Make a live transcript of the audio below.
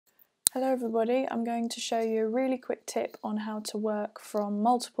Hello everybody, I'm going to show you a really quick tip on how to work from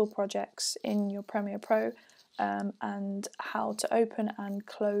multiple projects in your Premiere Pro and how to open and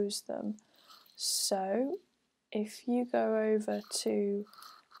close them. So if you go over to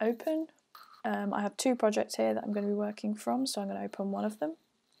open, I have two projects here that I'm going to be working from, so I'm going to open one of them.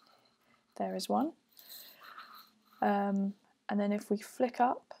 There is one. And then if we flick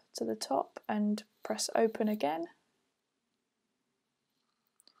up to the top and press open again,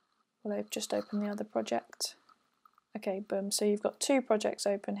 well, I've just opened the other project. Okay, boom, so you've got two projects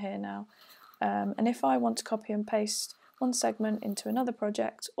open here now. And if I want to copy and paste one segment into another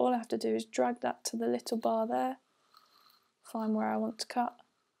project, all I have to do is drag that to the little bar there, find where I want to cut,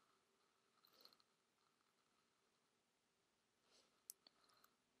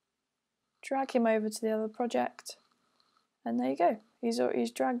 drag him over to the other project, and there you go,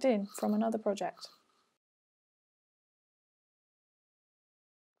 he's dragged in from another project.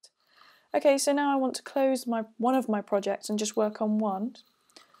 Okay, so now I want to close one of my projects and just work on one.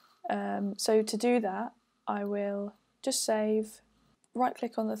 So to do that, I will just save, right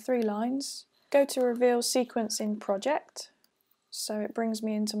click on the three lines, go to reveal sequence in project, so it brings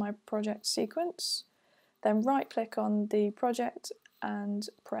me into my project sequence, then right click on the project and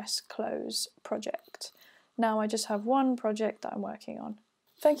press close project. Now I just have one project that I'm working on.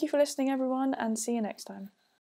 Thank you for listening everyone, and see you next time.